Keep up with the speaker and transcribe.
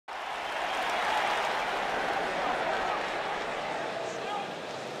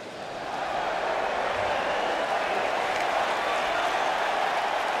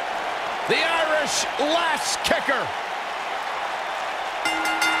stylish lash kicker.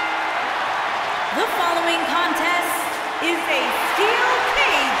 The following contest is a steel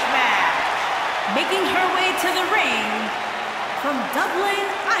cage match. Making her way to the ring from Dublin,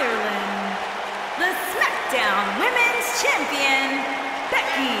 Ireland, the SmackDown Women's Champion,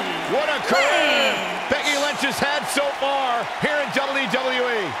 Becky What a career Lynch. Becky Lynch has had so far here in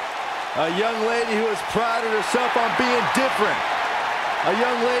WWE. A young lady who has prided herself on being different. A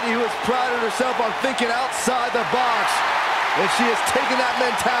young lady who has prided herself on thinking outside the box. And she has taken that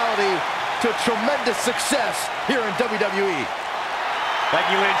mentality to tremendous success here in WWE.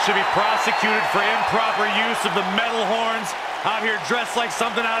 Becky Lynch should be prosecuted for improper use of the metal horns, out here dressed like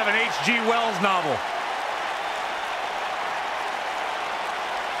something out of an H.G. Wells novel.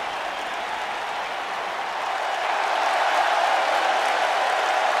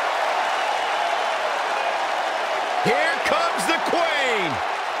 Here comes the Queen.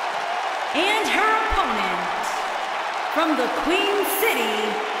 And her opponent from the Queen City,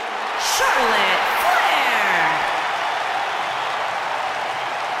 Charlotte Flair.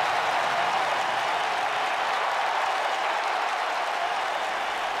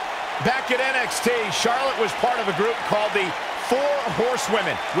 Back at NXT, Charlotte was part of a group called the Four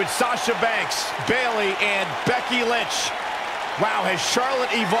Horsewomen with Sasha Banks, Bayley, and Becky Lynch. Wow, has Charlotte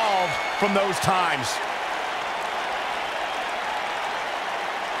evolved from those times.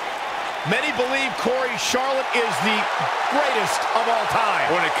 Many believe, Corey, Charlotte is the greatest of all time.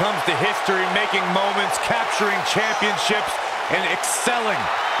 When it comes to history-making moments, capturing championships, and excelling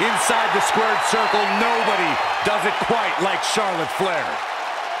inside the squared circle, nobody does it quite like Charlotte Flair.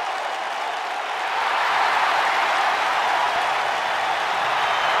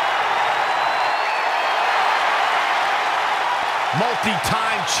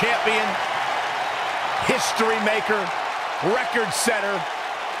 Multi-time champion, history maker, record setter,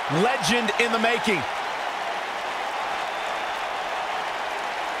 legend in the making.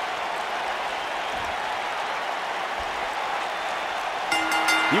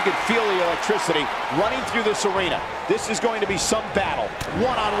 You can feel the electricity running through this arena. This is going to be some battle,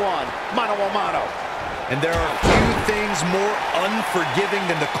 one-on-one, mano-a-mano. And there are few things more unforgiving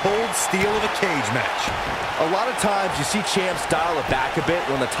than the cold steel of a cage match. A lot of times you see champs dial it back a bit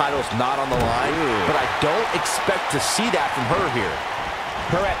when the title's not on the line, but I don't expect to see that from her here.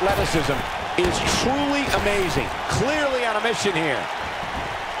 Her athleticism is truly amazing. Clearly on a mission here.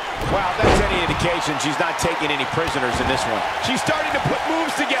 Wow, that's any indication she's not taking any prisoners in this one. She's starting to put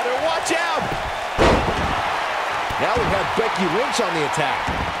moves together. Watch out! Now we have Becky Lynch on the attack.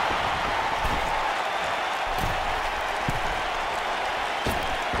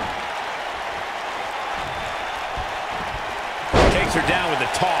 Takes her down with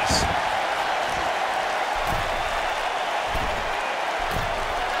a toss.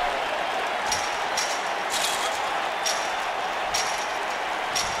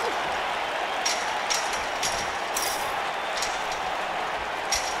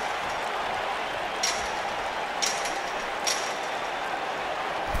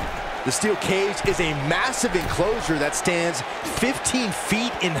 The steel cage is a massive enclosure that stands 15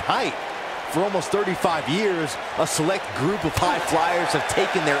 feet in height. For almost 35 years, a select group of high flyers have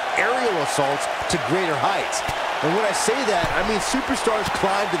taken their aerial assaults to greater heights. And when I say that, I mean superstars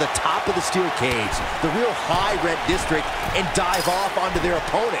climb to the top of the steel cage, the real high rent district, and dive off onto their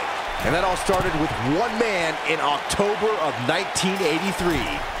opponent. And that all started with one man in October of 1983,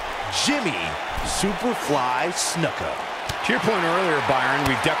 Jimmy Superfly Snuka. To your point earlier, Byron,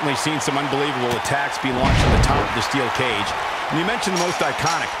 we've definitely seen some unbelievable attacks be launched from the top of the steel cage. And you mentioned the most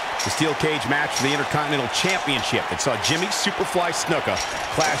iconic, the steel cage match for the Intercontinental Championship that saw Jimmy Superfly Snuka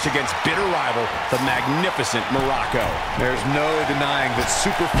clash against bitter rival, the magnificent Morocco. There's no denying that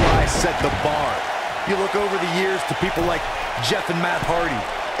Superfly set the bar. You look over the years to people like Jeff and Matt Hardy,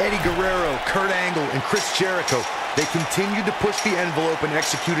 Eddie Guerrero, Kurt Angle, and Chris Jericho. They continued to push the envelope and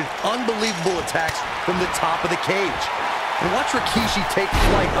executed unbelievable attacks from the top of the cage. And watch Rikishi take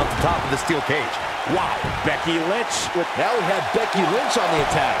flight off the top of the steel cage. Wow, Becky Lynch with... Now we have Becky Lynch on the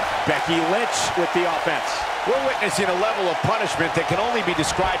attack. Becky Lynch with the offense. We're witnessing a level of punishment that can only be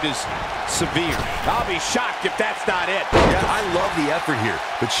described as severe. I'll be shocked if that's not it. Yeah, I love the effort here,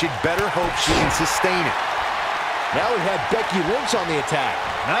 but she'd better hope she can sustain it. Now we have Becky Lynch on the attack.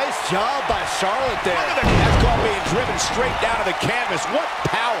 Nice job by Charlotte there. Look at the catcall being driven straight down to the canvas. What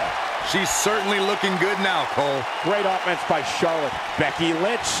power. She's certainly looking good now, Cole. Great offense by Charlotte. Becky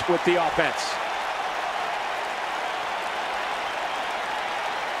Lynch with the offense.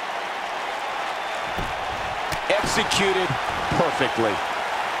 Executed perfectly.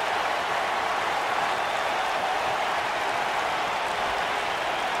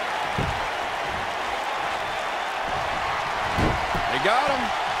 got him.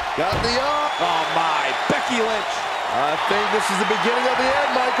 Got the up. Oh, my. Becky Lynch. I think this is the beginning of the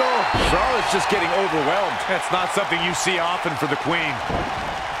end, Michael. Charlotte's just getting overwhelmed. That's not something you see often for the Queen.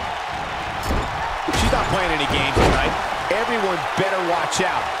 She's not playing any games tonight. Everyone better watch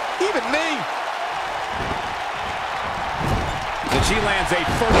out. Even me. And she lands a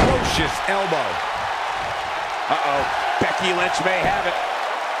ferocious elbow. Uh-oh. Becky Lynch may have it.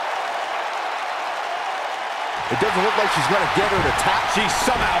 It doesn't look like she's going to get her to tap. She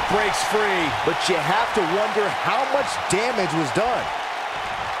somehow breaks free. But you have to wonder how much damage was done.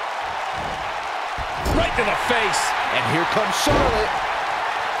 Right to the face. And here comes Charlotte.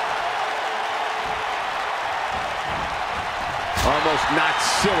 Almost knocked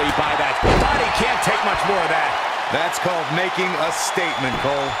silly by that. Body can't take much more of that. That's called making a statement,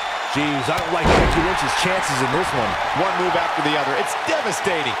 Cole. Jeez, I don't like Becky Lynch's chances in this one. One move after the other. It's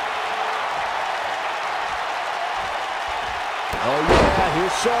devastating. Oh, yeah,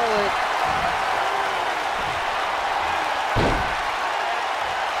 here's Charlotte.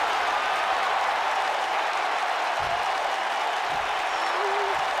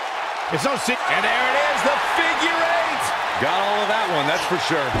 It's no secret. And there it is, the figure eight. Got all of that one, that's for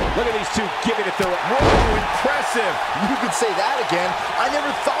sure. Look at these two giving it their... Whoa, impressive. You could say that again. I never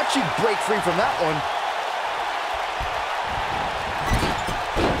thought she'd break free from that one.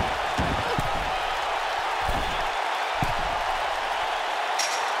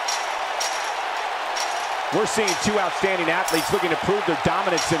 We're seeing two outstanding athletes looking to prove their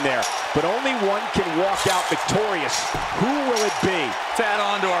dominance in there, but only one can walk out victorious. Who will it be? To add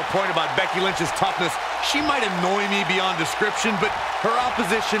on to our point about Becky Lynch's toughness, she might annoy me beyond description, but her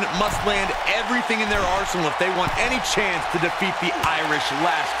opposition must land everything in their arsenal if they want any chance to defeat the Irish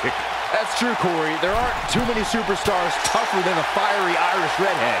lash kicker. That's true, Corey. There aren't too many superstars tougher than a fiery Irish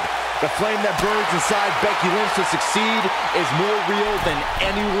redhead. The flame that burns inside Becky Lynch to succeed is more real than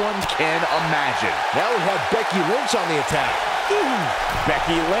anyone can imagine. Now we have Becky Lynch on the attack.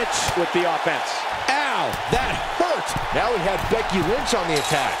 Becky Lynch with the offense. Ow, that hurt. Now we have Becky Lynch on the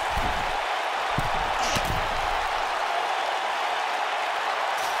attack.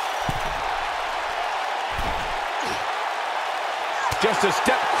 Just a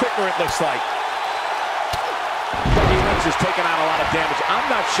step quicker, it looks like. Becky Lynch is taking on a lot of damage. I'm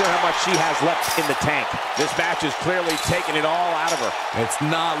not sure how much she has left in the tank. This match is clearly taking it all out of her. It's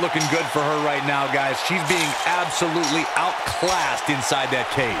not looking good for her right now, guys. She's being absolutely outclassed inside that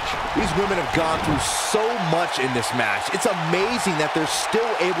cage. These women have gone through so much in this match. It's amazing that they're still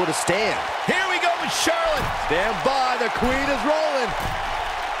able to stand. Here we go with Charlotte. Stand by, the Queen is rolling.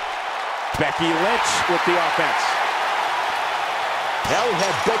 Becky Lynch with the offense. Now we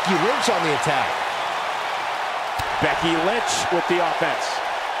have Becky Lynch on the attack. Becky Lynch with the offense.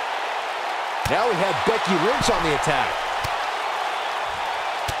 Now we have Becky Lynch on the attack.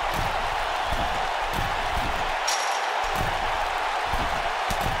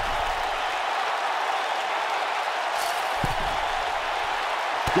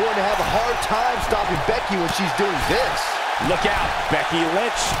 Going to have a hard time stopping Becky when she's doing this. Look out, Becky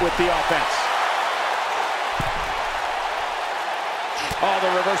Lynch with the offense. Oh,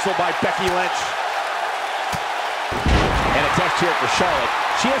 the reversal by Becky Lynch. And a test here for Charlotte.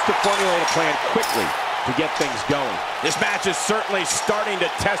 She has to formulate a plan quickly to get things going. This match is certainly starting to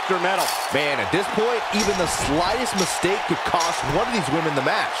test her mettle. Man, at this point, even the slightest mistake could cost one of these women the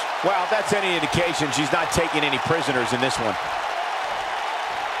match. Well, if that's any indication, she's not taking any prisoners in this one.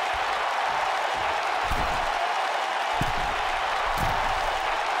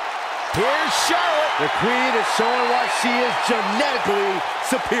 Here's Charlotte. The Queen is showing why she is genetically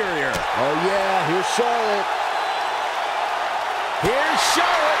superior. Oh, yeah, here's Charlotte. Here's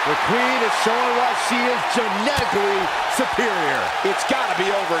Charlotte. The Queen is showing why she is genetically superior. It's got to be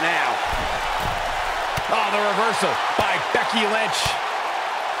over now. Oh, the reversal by Becky Lynch.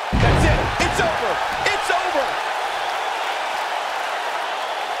 That's it. It's over. It's over.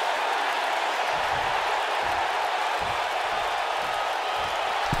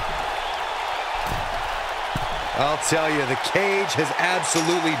 I'll tell you, the cage has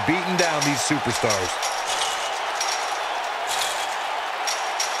absolutely beaten down these superstars.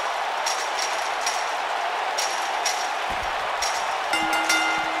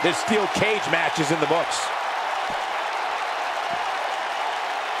 This steel cage match is in the books.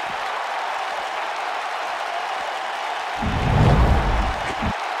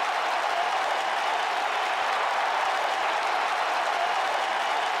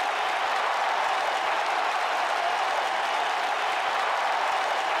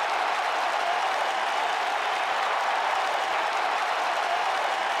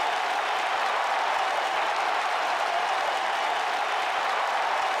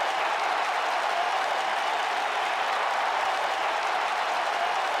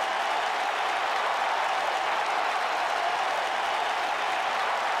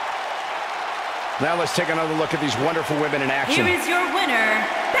 Now let's take another look at these wonderful women in action. Here is your winner,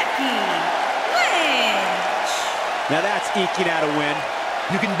 Becky Lynch. Now that's eking out a win.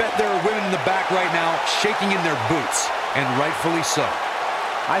 You can bet there are women in the back right now shaking in their boots, and rightfully so.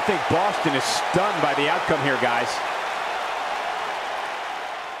 I think Boston is stunned by the outcome here, guys.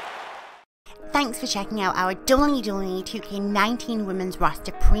 Thanks for checking out our WWE 2K19 women's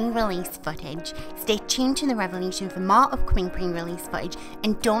roster pre-release footage. Stay tuned to the RevELLEution for more upcoming pre-release footage,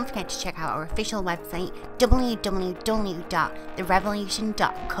 and don't forget to check out our official website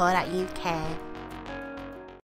www.therevolution.co.uk.